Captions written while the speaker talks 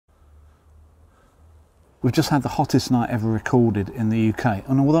We've just had the hottest night ever recorded in the UK,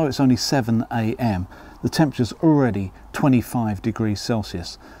 and although it's only 7 AM, the temperature's already 25 degrees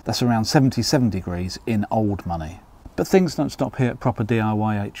Celsius. That's around 77 degrees in old money. But things don't stop here at Proper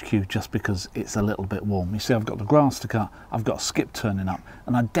DIY HQ just because it's a little bit warm. You see, I've got the grass to cut, I've got a skip turning up,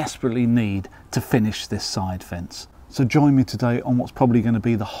 and I desperately need to finish this side fence. So join me today on what's probably going to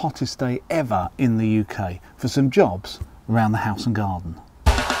be the hottest day ever in the UK for some jobs around the house and garden.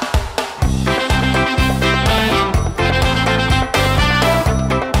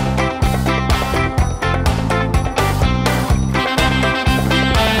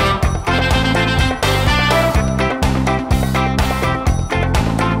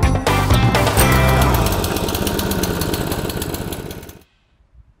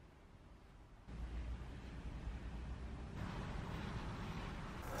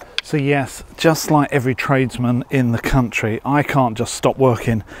 So yes, just like every tradesman in the country, I can't just stop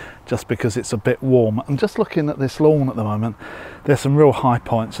working just because it's a bit warm. I'm just looking at this lawn at the moment. There's some real high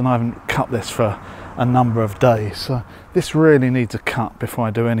points and I haven't cut this for a number of days. So this really needs a cut before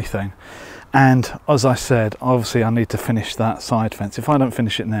I do anything. And as I said, obviously I need to finish that side fence. If I don't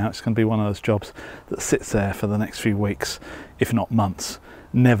finish it now, it's going to be one of those jobs that sits there for the next few weeks, if not months,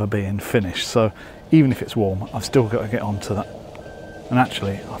 never being finished. So even if it's warm, I've still got to get on to that. And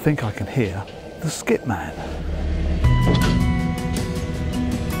actually, I think I can hear the skip man.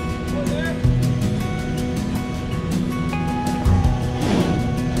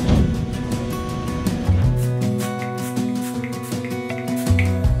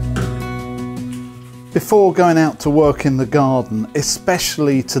 Before going out to work in the garden,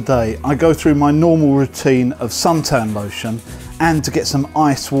 especially today, I go through my normal routine of suntan lotion and to get some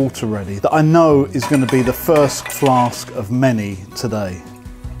ice water ready that I know is going to be the first flask of many today.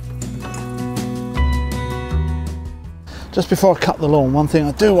 Just before I cut the lawn, one thing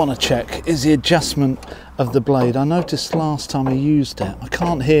I do want to check is the adjustment of the blade. I noticed last time I used it, I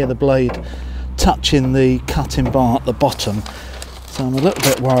can't hear the blade touching the cutting bar at the bottom. So I'm a little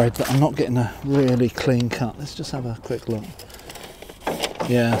bit worried that I'm not getting a really clean cut. Let's just have a quick look.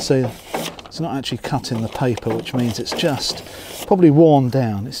 Yeah, see, it's not actually cutting the paper, which means it's just probably worn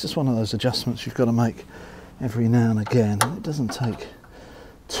down. It's just one of those adjustments you've got to make every now and again. It doesn't take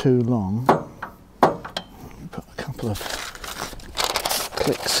too long. Put a couple of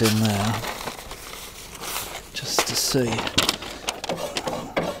clicks in there just to see.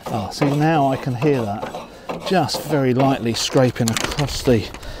 Oh, see, now I can hear that just very lightly scraping across the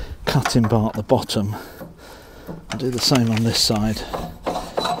cutting bar at the bottom. I'll do the same on this side.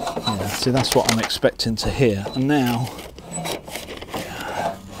 Yeah, see, that's what I'm expecting to hear. And now,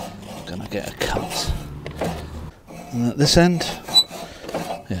 yeah, I'm going to get a cut. And at this end,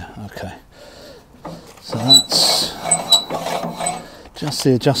 yeah, okay. So that's just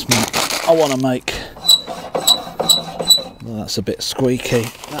the adjustment I want to make. Well, that's a bit squeaky.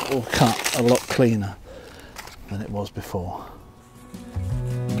 That will cut a lot cleaner than it was before.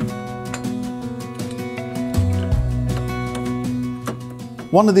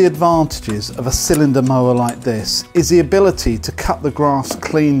 One of the advantages of a cylinder mower like this is the ability to cut the grass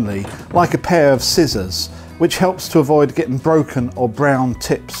cleanly like a pair of scissors, which helps to avoid getting broken or brown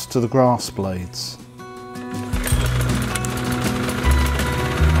tips to the grass blades.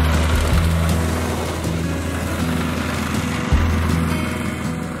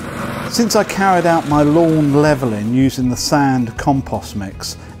 Since I carried out my lawn levelling using the sand compost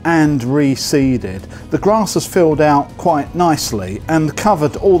mix and reseeded, the grass has filled out quite nicely and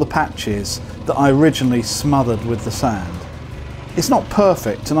covered all the patches that I originally smothered with the sand. It's not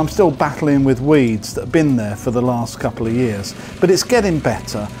perfect and I'm still battling with weeds that have been there for the last couple of years, but it's getting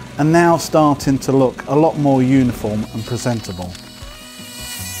better and now starting to look a lot more uniform and presentable.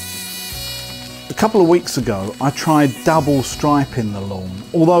 A couple of weeks ago I tried double striping the lawn,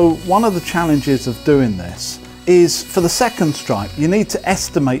 although one of the challenges of doing this is for the second stripe you need to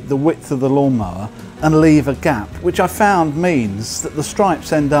estimate the width of the lawnmower and leave a gap, which I found means that the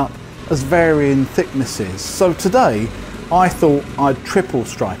stripes end up as varying thicknesses. So today I thought I'd triple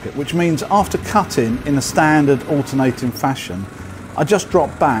stripe it, which means after cutting in a standard alternating fashion I just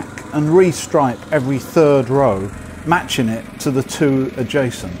drop back and restripe every third row, matching it to the two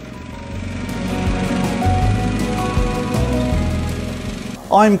adjacent.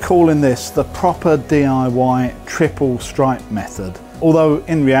 I'm calling this the Proper DIY triple stripe method, although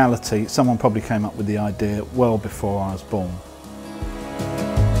in reality someone probably came up with the idea well before I was born.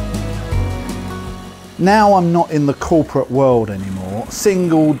 Now I'm not in the corporate world anymore.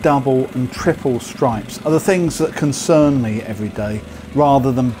 Single, double and triple stripes are the things that concern me every day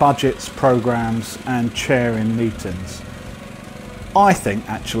rather than budgets, programs and chairing meetings. I think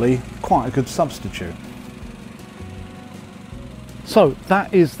actually quite a good substitute. So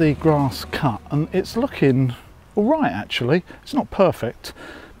that is the grass cut, and it's looking all right actually. It's not perfect,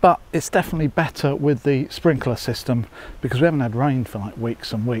 but it's definitely better with the sprinkler system because we haven't had rain for like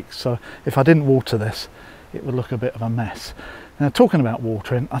weeks and weeks. So if I didn't water this, it would look a bit of a mess. Now, talking about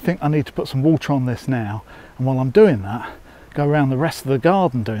watering, I think I need to put some water on this now, and while I'm doing that, go around the rest of the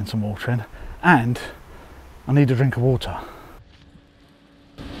garden doing some watering, and I need a drink of water.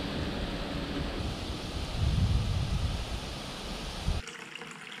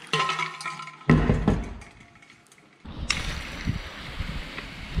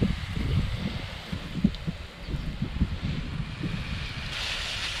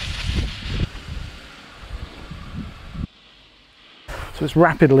 So it's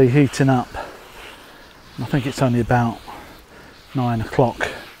rapidly heating up. I think it's only about 9 o'clock.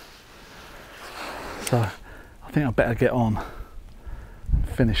 So I think I better get on and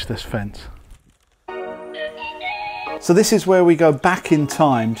finish this fence. So this is where we go back in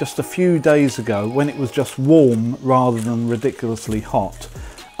time just a few days ago when it was just warm rather than ridiculously hot.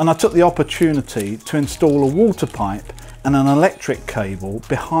 And I took the opportunity to install a water pipe and an electric cable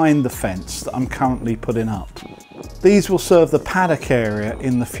behind the fence that I'm currently putting up. These will serve the paddock area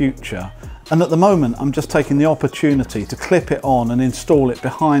in the future, and at the moment I'm just taking the opportunity to clip it on and install it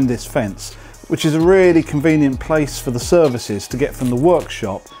behind this fence, which is a really convenient place for the services to get from the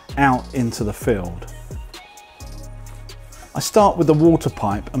workshop out into the field. I start with the water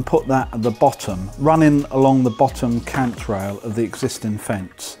pipe and put that at the bottom, running along the bottom cant rail of the existing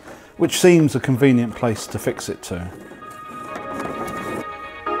fence, which seems a convenient place to fix it to.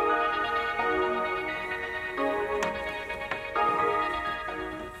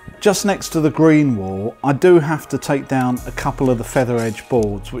 Just next to the green wall, I do have to take down a couple of the feather edge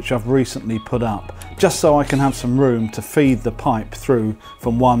boards which I've recently put up, just so I can have some room to feed the pipe through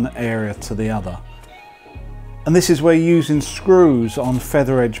from one area to the other. And this is where using screws on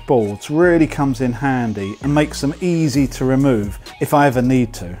feather edge boards really comes in handy and makes them easy to remove if I ever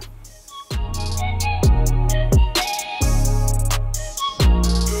need to.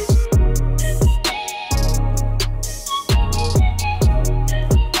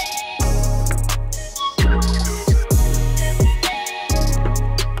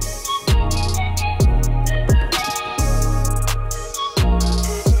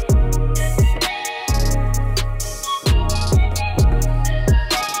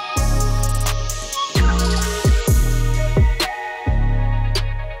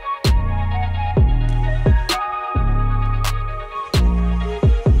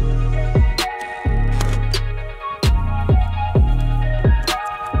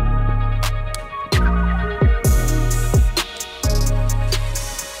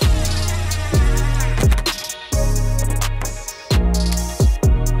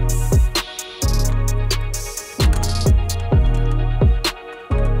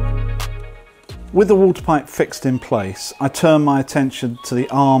 With the water pipe fixed in place, I turn my attention to the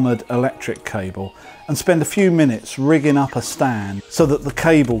armoured electric cable and spend a few minutes rigging up a stand so that the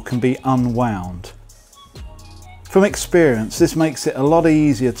cable can be unwound. From experience, this makes it a lot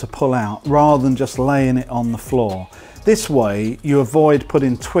easier to pull out rather than just laying it on the floor. This way you avoid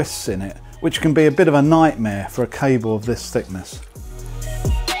putting twists in it, which can be a bit of a nightmare for a cable of this thickness.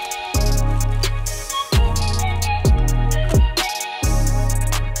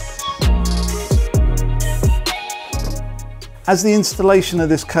 As the installation of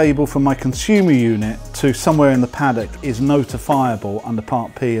this cable from my consumer unit to somewhere in the paddock is notifiable under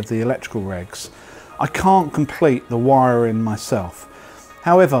Part P of the electrical regs, I can't complete the wiring myself.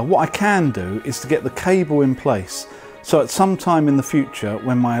 However, what I can do is to get the cable in place so at some time in the future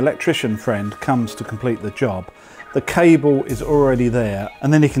when my electrician friend comes to complete the job, the cable is already there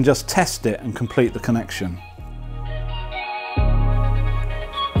and then he can just test it and complete the connection.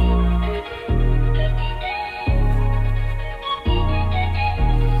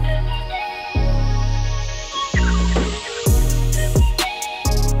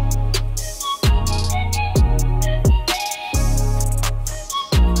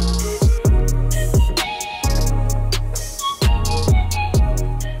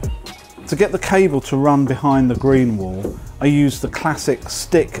 To get the cable to run behind the green wall, I use the classic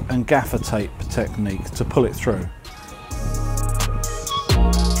stick and gaffer tape technique to pull it through.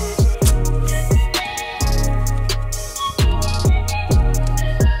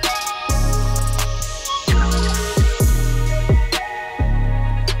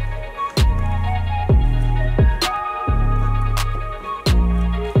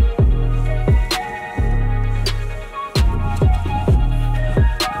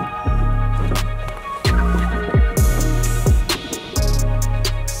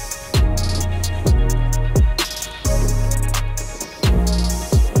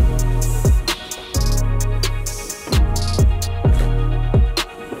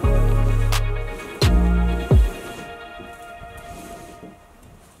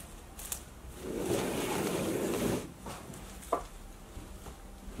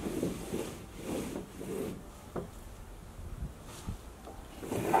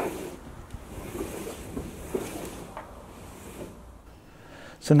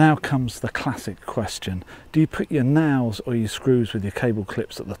 So now comes the classic question. Do you put your nails or your screws with your cable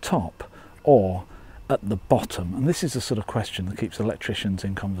clips at the top or at the bottom? And this is the sort of question that keeps electricians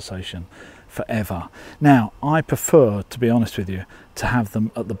in conversation forever. Now, I prefer, to be honest with you, to have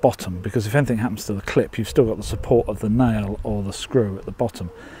them at the bottom, because if anything happens to the clip, you've still got the support of the nail or the screw at the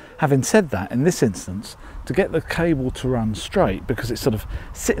bottom. Having said that, in this instance, to get the cable to run straight, because it's sort of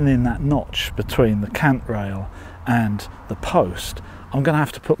sitting in that notch between the cant rail and the post, I'm going to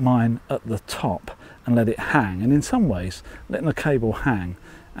have to put mine at the top and let it hang. And in some ways, letting the cable hang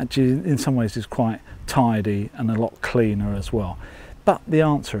actually in some ways is quite tidy and a lot cleaner as well. But the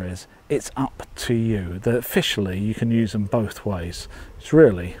answer is, it's up to you. That officially you can use them both ways. It's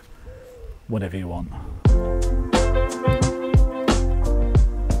really whatever you want.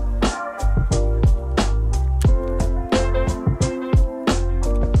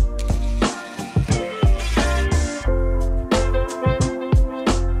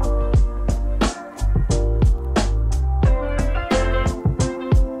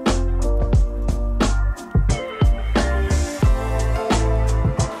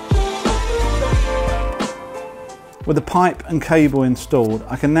 With the pipe and cable installed,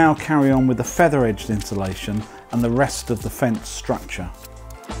 I can now carry on with the feather edged insulation and the rest of the fence structure.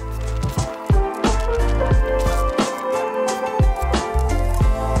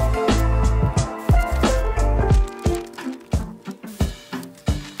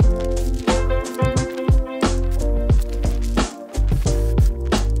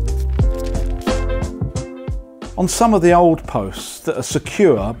 On some of the old posts that are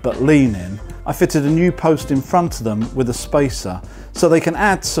secure but leaning, I fitted a new post in front of them with a spacer so they can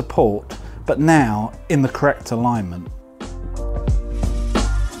add support, but now in the correct alignment.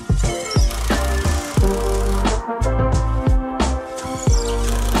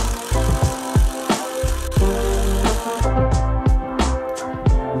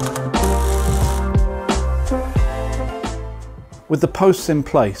 With the posts in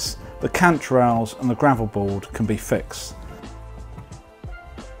place, the cant rails and the gravel board can be fixed.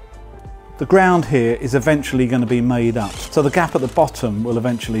 The ground here is eventually going to be made up, so the gap at the bottom will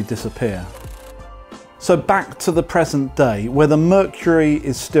eventually disappear. So back to the present day, where the mercury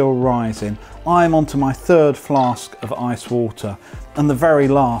is still rising, I'm onto my third flask of ice water and the very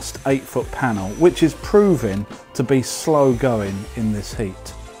last 8-foot panel, which is proving to be slow going in this heat.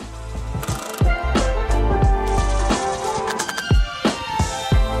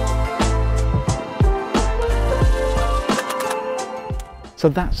 So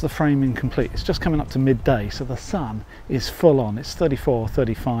that's the framing complete. It's just coming up to midday, so the sun is full on. It's 34,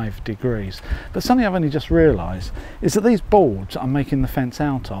 35 degrees. But something I've only just realised is that these boards I'm making the fence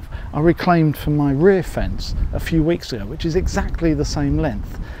out of are reclaimed from my rear fence a few weeks ago, which is exactly the same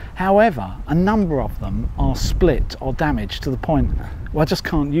length. However, a number of them are split or damaged to the point where I just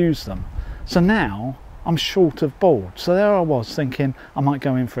can't use them. So now I'm short of board. So there I was thinking I might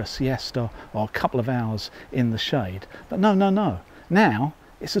go in for a siesta or a couple of hours in the shade. But no. Now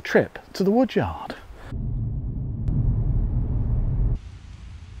it's a trip to the woodyard.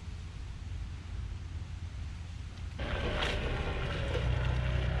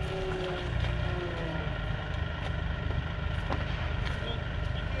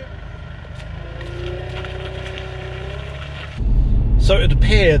 So it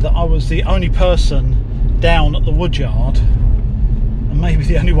appeared that I was the only person down at the woodyard and maybe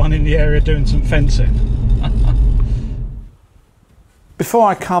the only one in the area doing some fencing. Before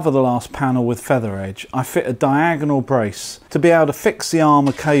I cover the last panel with feather edge, I fit a diagonal brace to be able to fix the arm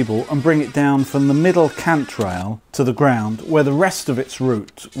of cable and bring it down from the middle cant rail to the ground, where the rest of its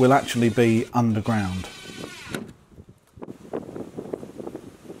route will actually be underground.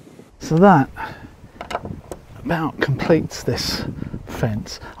 So that about completes this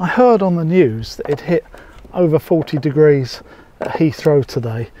fence. I heard on the news that it hit over 40 degrees at Heathrow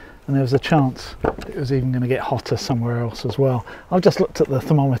today, and there was a chance it was even going to get hotter somewhere else as well. I've just looked at the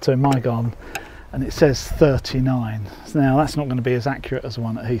thermometer in my garden and it says 39. Now that's not going to be as accurate as the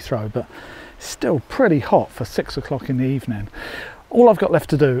one at Heathrow, but still pretty hot for 6 o'clock in the evening. All I've got left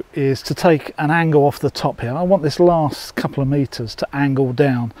to do is to take an angle off the top here. I want this last couple of meters to angle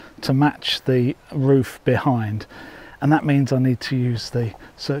down to match the roof behind. And that means I need to use the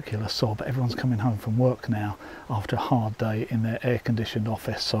circular saw, but everyone's coming home from work now after a hard day in their air-conditioned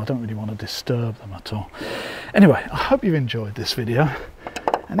office, so I don't really want to disturb them at all. Anyway, I hope you've enjoyed this video,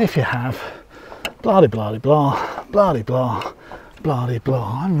 and if you have, blah-de-blah-de-blah, blah-de-blah,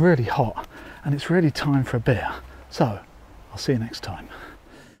 blah-de-blah. I'm really hot, and it's really time for a beer, so I'll see you next time.